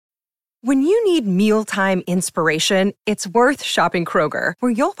When you need mealtime inspiration, it's worth shopping Kroger,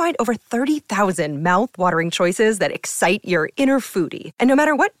 where you'll find over 30,000 mouth-watering choices that excite your inner foodie. And no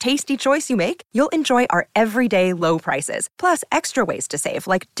matter what tasty choice you make, you'll enjoy our everyday low prices, plus extra ways to save,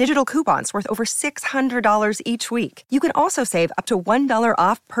 like digital coupons worth over $600 each week. You can also save up to $1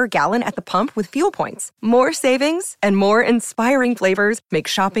 off per gallon at the pump with fuel points. More savings and more inspiring flavors make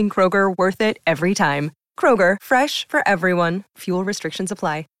shopping Kroger worth it every time. Kroger, fresh for everyone. Fuel restrictions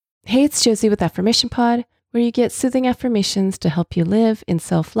apply. Hey, it's Josie with Affirmation Pod, where you get soothing affirmations to help you live in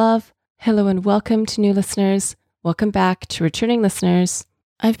self-love. Hello and welcome to new listeners. Welcome back to returning listeners.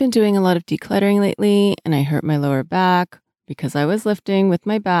 I've been doing a lot of decluttering lately, and I hurt my lower back because I was lifting with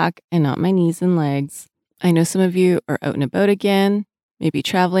my back and not my knees and legs. I know some of you are out and about again, maybe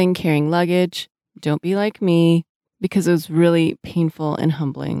traveling, carrying luggage. Don't be like me, because it was really painful and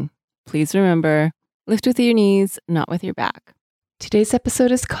humbling. Please remember, lift with your knees, not with your back. Today's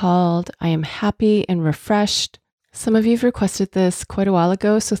episode is called I Am Happy and Refreshed. Some of you have requested this quite a while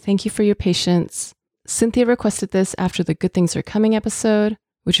ago, so thank you for your patience. Cynthia requested this after the Good Things Are Coming episode,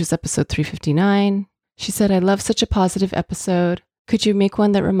 which was episode 359. She said, I love such a positive episode. Could you make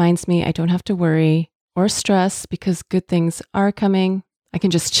one that reminds me I don't have to worry or stress because good things are coming? I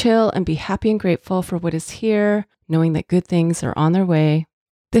can just chill and be happy and grateful for what is here, knowing that good things are on their way.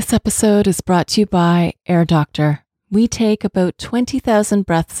 This episode is brought to you by Air Doctor. We take about 20,000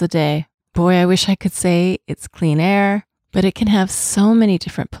 breaths a day. Boy, I wish I could say it's clean air, but it can have so many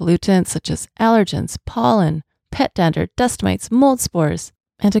different pollutants such as allergens, pollen, pet dander, dust mites, mold spores.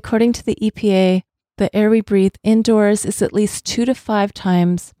 And according to the EPA, the air we breathe indoors is at least 2 to 5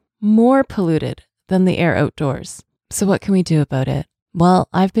 times more polluted than the air outdoors. So what can we do about it? Well,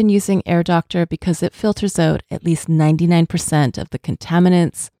 I've been using Air Doctor because it filters out at least 99% of the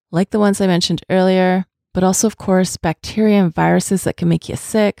contaminants, like the ones I mentioned earlier, but also, of course, bacteria and viruses that can make you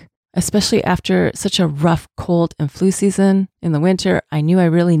sick, especially after such a rough cold and flu season in the winter. I knew I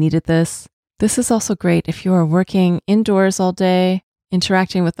really needed this. This is also great if you are working indoors all day,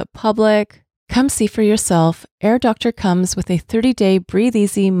 interacting with the public. Come see for yourself. Air Doctor comes with a 30-day breathe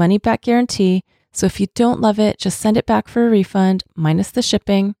easy money back guarantee. So if you don't love it, just send it back for a refund minus the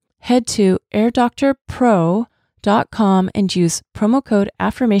shipping. Head to airdoctorpro.com and use promo code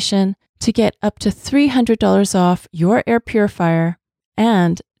AFFIRMATION to get up to $300 off your air purifier.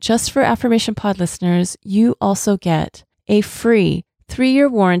 And just for Affirmation Pod listeners, you also get a free 3-year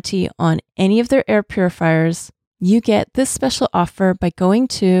warranty on any of their air purifiers. You get this special offer by going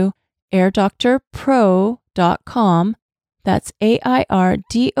to airdoctorpro.com. That's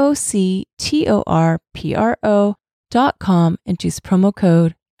airdoctorpro.com and use promo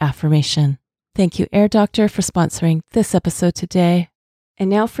code AFFIRMATION. Thank you, Air Doctor, for sponsoring this episode today. And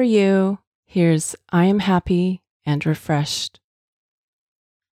now for you, here's I Am Happy and Refreshed.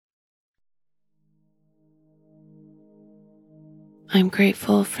 I'm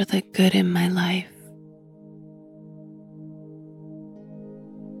grateful for the good in my life.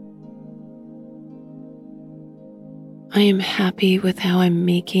 I am happy with how I'm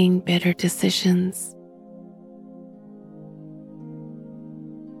making better decisions.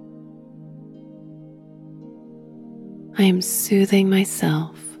 I am soothing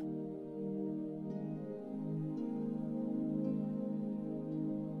myself.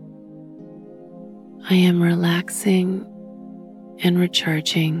 I am relaxing and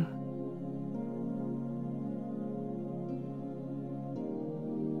recharging.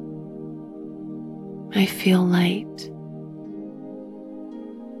 I feel light.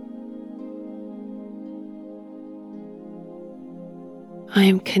 I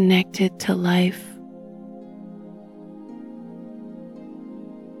am connected to life.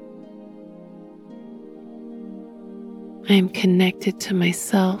 I am connected to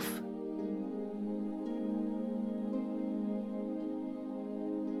myself.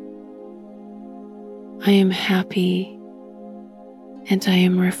 I am happy and I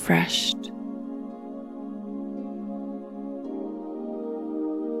am refreshed.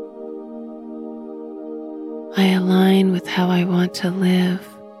 I align with how I want to live.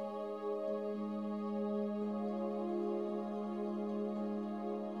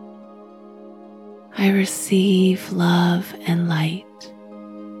 I receive love and light.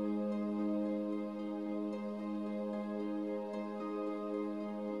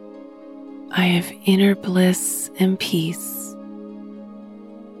 I have inner bliss and peace.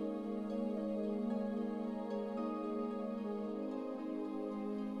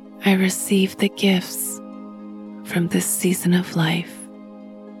 I receive the gifts from this season of life.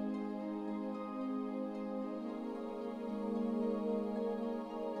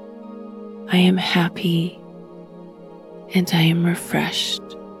 I am happy and I am refreshed.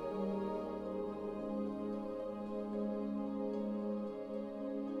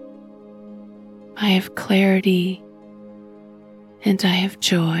 I have clarity and I have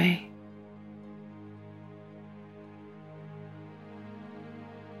joy.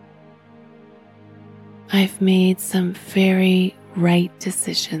 I've made some very right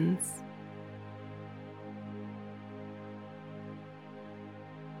decisions.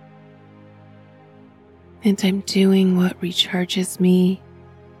 And I'm doing what recharges me.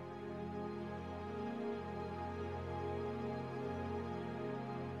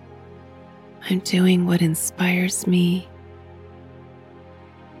 I'm doing what inspires me.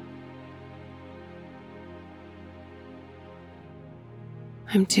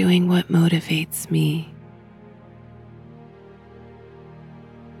 I'm doing what motivates me.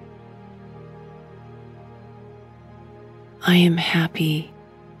 I am happy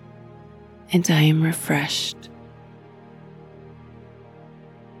and I am refreshed.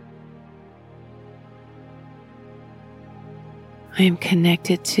 I am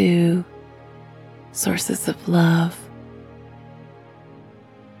connected to sources of love.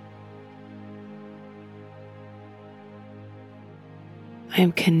 I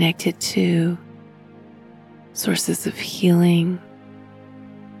am connected to sources of healing.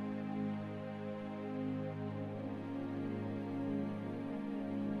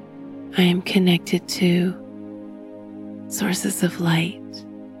 I am connected to sources of light.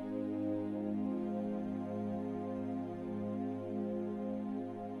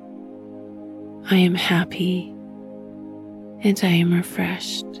 I am happy and I am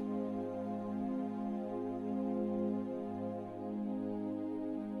refreshed.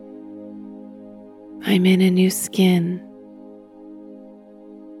 I'm in a new skin.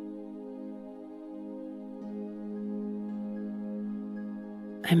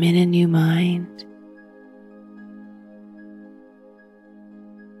 I'm in a new mind.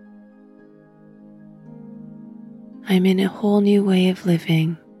 I'm in a whole new way of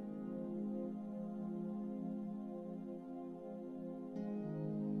living.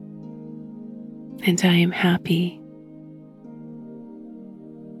 And I am happy.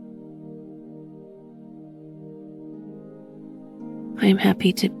 I am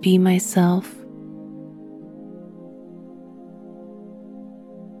happy to be myself.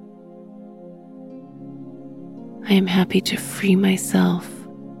 I am happy to free myself.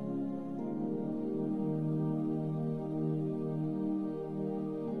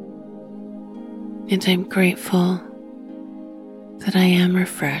 And I'm grateful that I am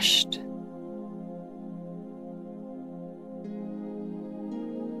refreshed.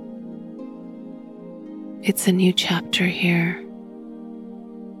 It's a new chapter here.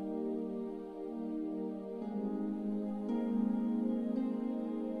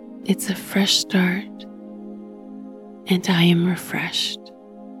 It's a fresh start, and I am refreshed.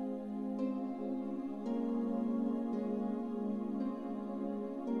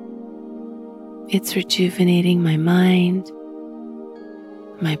 It's rejuvenating my mind,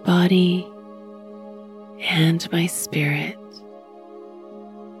 my body, and my spirit.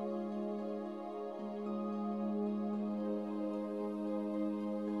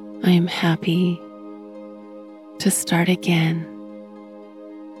 I am happy to start again.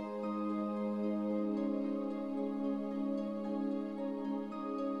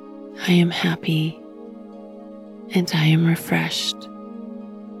 I am happy and I am refreshed.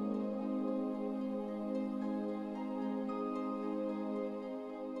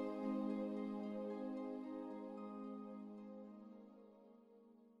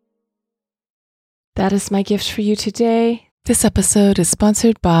 That is my gift for you today. This episode is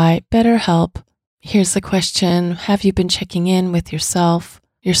sponsored by BetterHelp. Here's the question. Have you been checking in with yourself,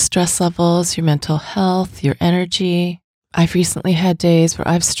 your stress levels, your mental health, your energy? I've recently had days where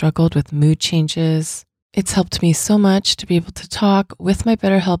I've struggled with mood changes. It's helped me so much to be able to talk with my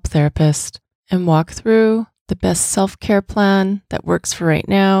BetterHelp therapist and walk through the best self-care plan that works for right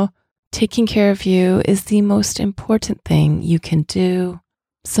now. Taking care of you is the most important thing you can do.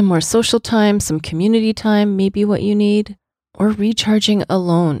 Some more social time, some community time may be what you need, or recharging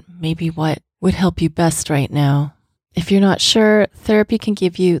alone may be what would help you best right now. If you're not sure, therapy can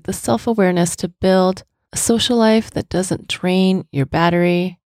give you the self-awareness to build a social life that doesn't drain your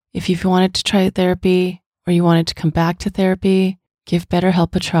battery. If you've wanted to try therapy or you wanted to come back to therapy, give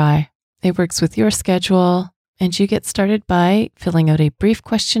BetterHelp a try. It works with your schedule, and you get started by filling out a brief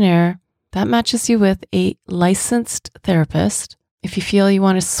questionnaire that matches you with a licensed therapist. If you feel you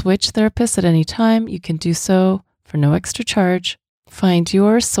want to switch therapists at any time, you can do so for no extra charge. Find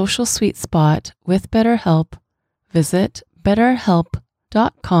your social sweet spot with BetterHelp. Visit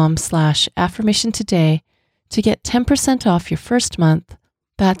betterhelp.com/affirmation today to get 10% off your first month.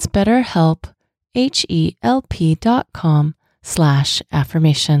 That's BetterHelp,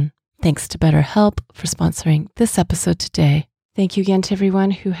 HELP.com/affirmation. Thanks to BetterHelp for sponsoring this episode today. Thank you again to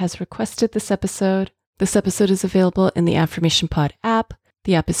everyone who has requested this episode. This episode is available in the Affirmation Pod app.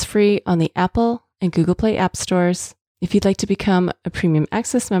 The app is free on the Apple and Google Play app stores. If you'd like to become a premium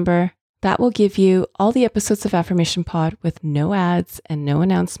access member, that will give you all the episodes of Affirmation Pod with no ads and no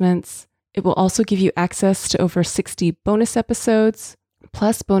announcements. It will also give you access to over 60 bonus episodes,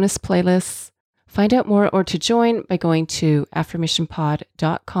 plus bonus playlists. Find out more or to join by going to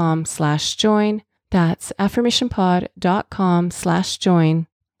affirmationpod.com/join. That's affirmationpod.com/join.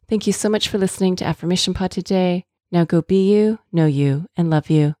 Thank you so much for listening to Affirmation Pod today. Now go be you, know you, and love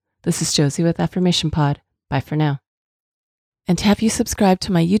you. This is Josie with Affirmation Pod. Bye for now. And have you subscribed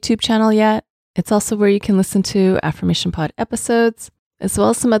to my YouTube channel yet? It's also where you can listen to Affirmation Pod episodes, as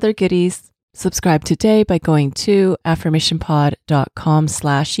well as some other goodies. Subscribe today by going to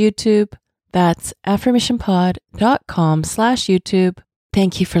affirmationpod.com/YouTube. That's affirmationpod.com/YouTube.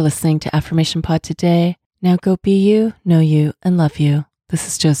 Thank you for listening to Affirmation Pod today. Now go be you, know you, and love you. This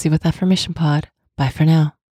is Josie with Affirmation Pod. Bye for now.